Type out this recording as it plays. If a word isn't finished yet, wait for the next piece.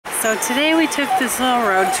So today we took this little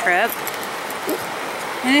road trip,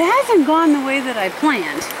 and it hasn't gone the way that I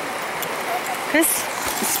planned. Because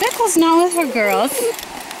Speckle's not with her girls,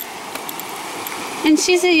 and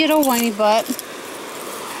she's a little whiny butt.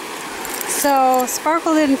 So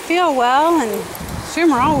Sparkle didn't feel well, and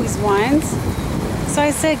Shimmer always whines. So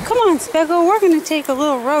I said, come on, Speckle, we're going to take a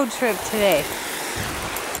little road trip today.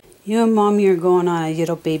 You and Mommy are going on a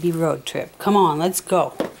little baby road trip. Come on, let's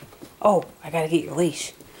go. Oh, I got to get your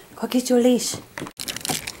leash. Go get your leash.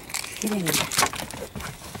 Get in there.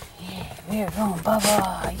 Yeah, we're going,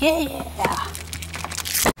 Bubba. Yeah.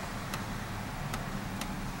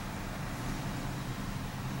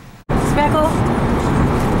 Speckle,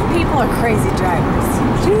 people are crazy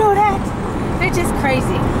drivers. Do you know that? They're just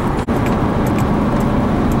crazy.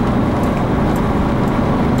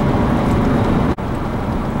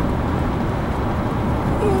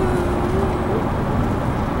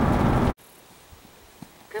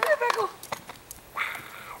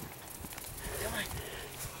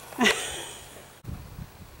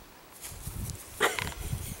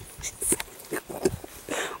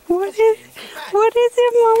 What is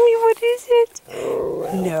it, Mommy? What is it?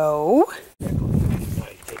 No.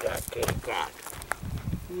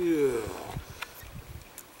 Yeah.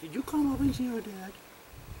 Did you come over and see your dad?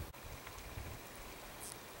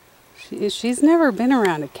 She's never been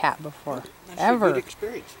around a cat before. That's Ever. a good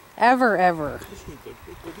experience. Ever. This is a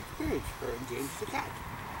good experience for her and James the cat.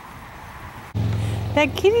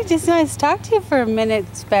 That kitty just wants to talk to you for a minute,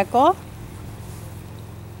 Speckle.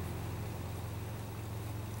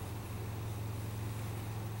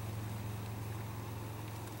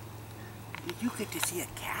 Did you get to see a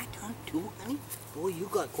cat, huh, too, honey? Boy, you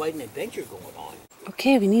got quite an adventure going on.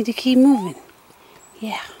 Okay, we need to keep moving.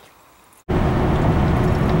 Yeah.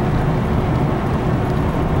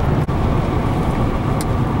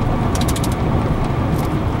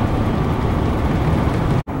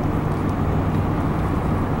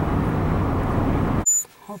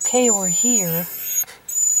 Okay, we're here.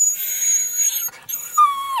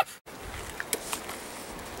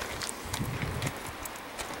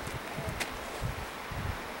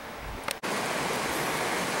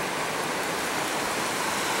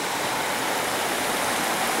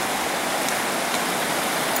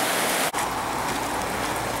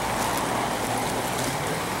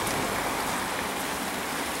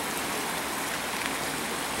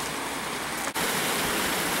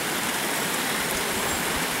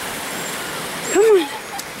 Come on.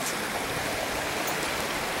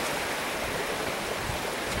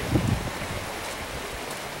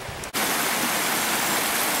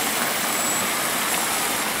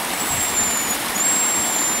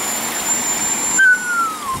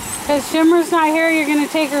 Because Shimmer's not here, you're going to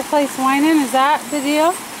take her place whining? Is that the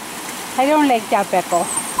deal? I don't like that, Speckle.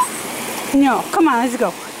 No, come on, let's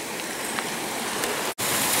go.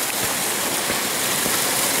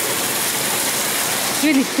 It's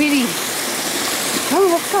really pretty. Oh,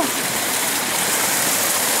 let's go.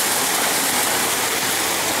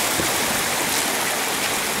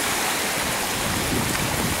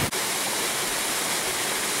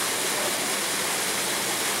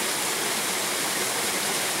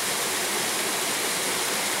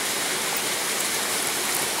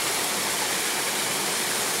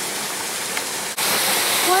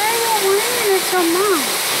 Why are you whining at your mom?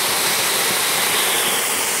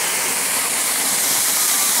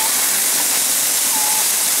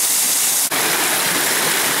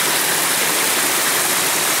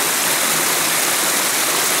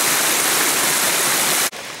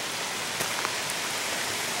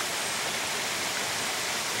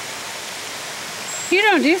 You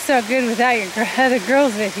don't do so good without your other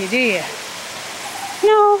girls with you, do you?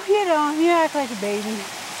 No, you don't. You act like a baby.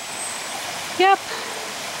 Yep.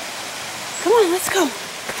 Come on, let's go.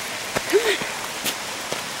 Come on.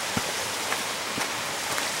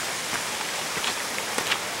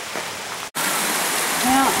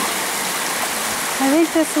 Well, I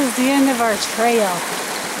think this is the end of our trail.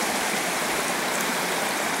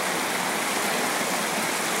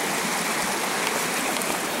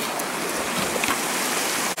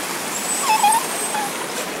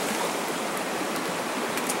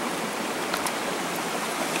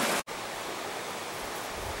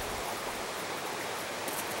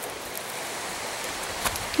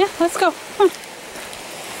 Yeah, let's go. Come on.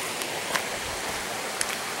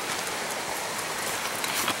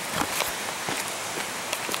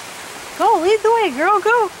 Go, lead the way, girl,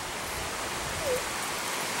 go.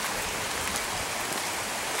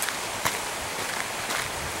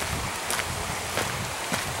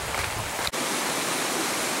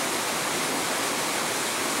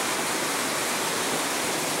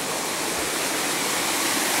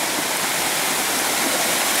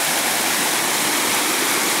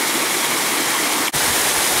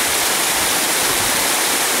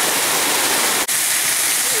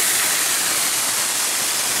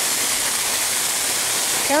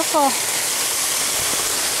 Speckle.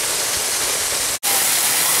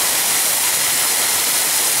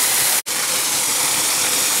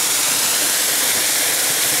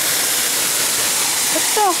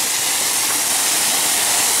 Let's go.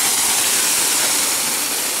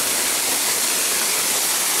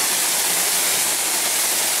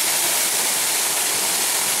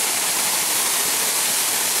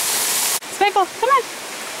 Speckle, come on.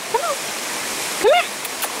 Come on. Come here.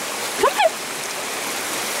 Come on.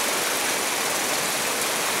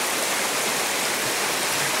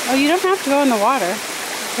 Oh, you don't have to go in the water.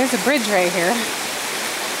 There's a bridge right here.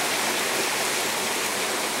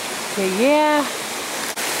 But yeah,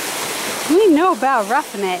 we know about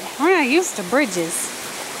roughing it. We're not used to bridges.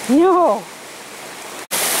 No.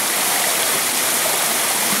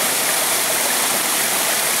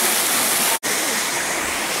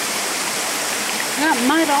 Got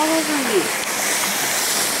mud all over me.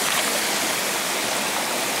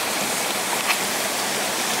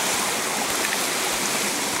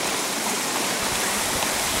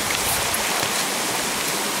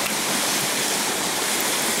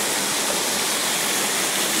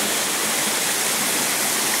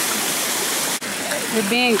 You're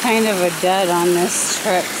being kind of a dud on this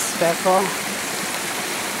trip, Speckle.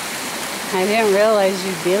 I didn't realize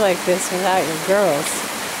you'd be like this without your girls.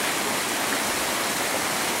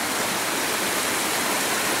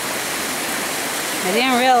 I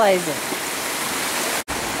didn't realize it.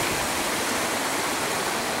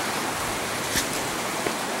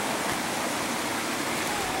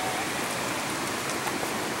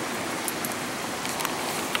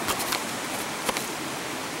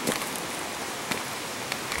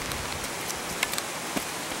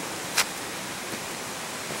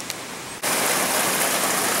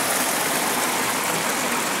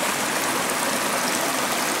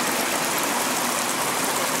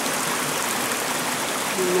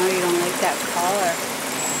 You know you don't like that collar.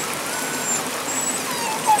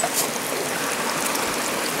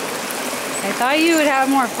 I thought you would have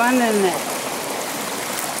more fun than this.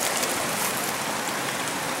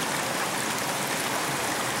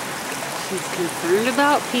 She's concerned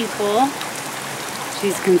about people.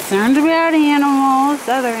 She's concerned about animals,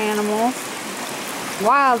 other animals,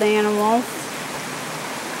 wild animals.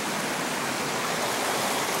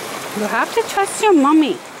 You have to trust your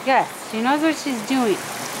mommy. Yes, she knows what she's doing.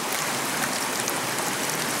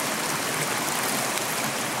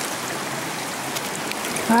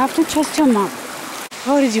 You have to trust your mom.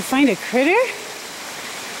 Oh, did you find a critter?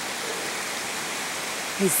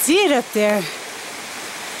 I see it up there.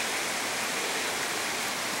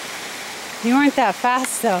 You weren't that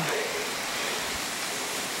fast though.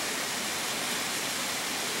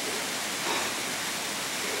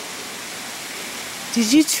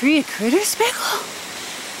 Did you tree a critter, Speckle?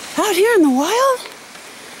 Out here in the wild?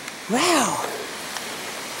 Wow.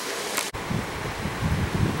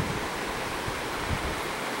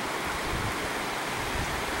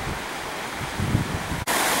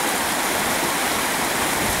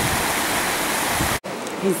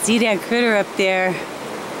 I see that critter up there.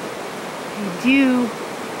 I do.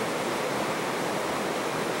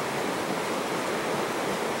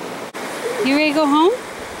 You ready to go home?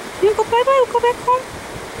 You go bye-bye, go back home?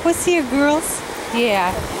 Let's see your girls.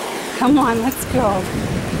 Yeah. Come on, let's go.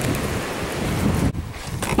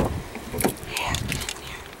 Yeah, get in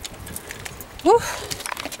there. Woo.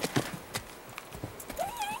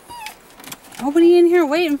 Nobody in here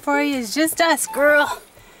waiting for you. It's just us, girl.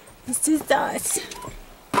 It's just us.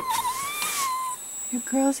 Your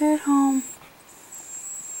girls are at home.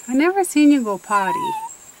 I've never seen you go potty.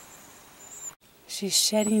 She's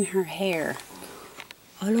shedding her hair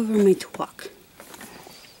all over my twuck.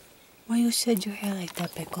 Why you shed your hair like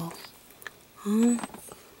that, Pickle? Huh?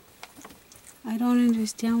 I don't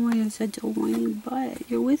understand why you're such a whiny butt.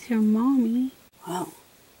 You're with your mommy. Well,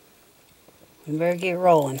 we better get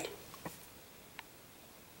rolling.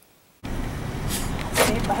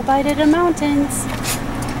 Say bye-bye to the mountains.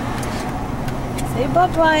 Say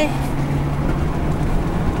bye-bye.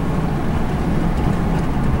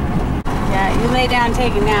 Yeah, you lay down,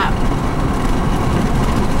 take a nap.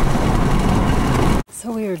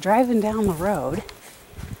 So we were driving down the road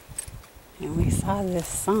and we saw this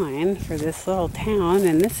sign for this little town,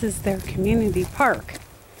 and this is their community park.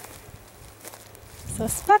 So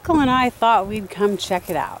Speckle and I thought we'd come check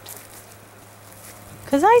it out.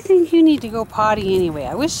 Because I think you need to go potty anyway.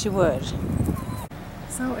 I wish you would.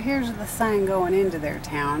 So here's the sign going into their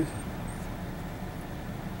town.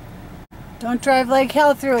 Don't drive like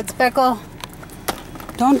hell through it, Speckle.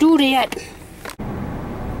 Don't do that.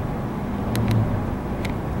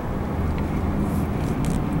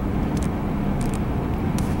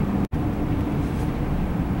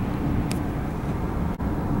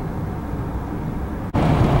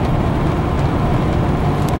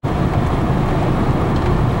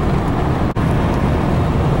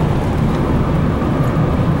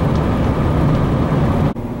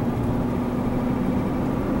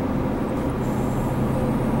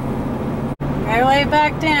 Gotta lay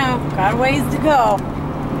back down. Got a ways to go.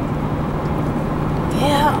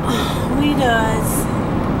 Yeah, we does.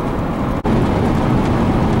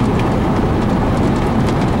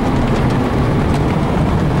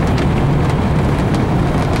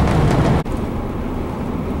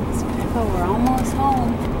 Speckle, we're almost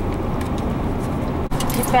home.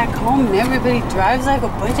 Get back home and everybody drives like a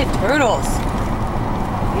bunch of turtles.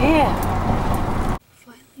 Yeah.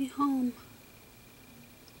 Finally home.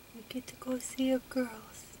 We get to go see our girls.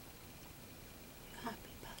 You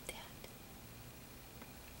happy about that?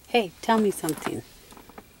 Hey, tell me something.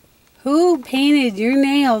 Who painted your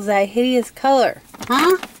nails that hideous color?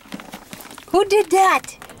 Huh? Who did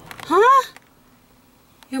that? Huh?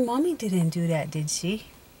 Your mommy didn't do that, did she?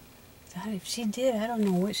 God, if she did, I don't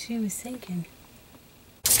know what she was thinking.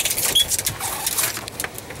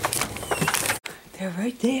 They're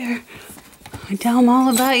right there. Tell them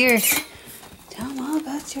all about yours. Tell them all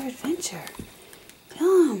about your adventure.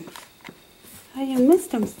 Tell them how you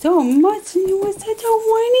missed them so much and you were such a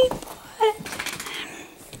whiny butt.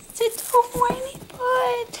 Such a whiny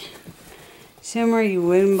butt. Shimmer, you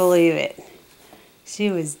wouldn't believe it. She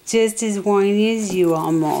was just as whiny as you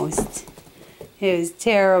almost. It was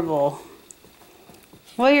terrible.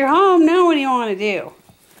 Well, you're home now. What do you want to do?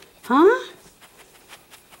 Huh? Oh,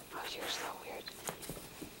 you're so weird.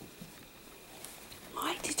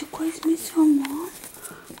 Why did you guys miss your mom?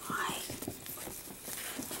 Why?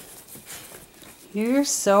 You're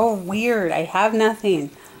so weird. I have nothing.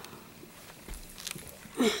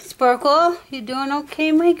 Sparkle, you doing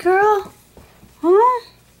okay, my girl? Huh?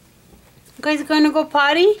 You guys gonna go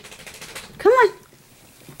potty? Come on.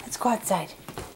 Let's go outside.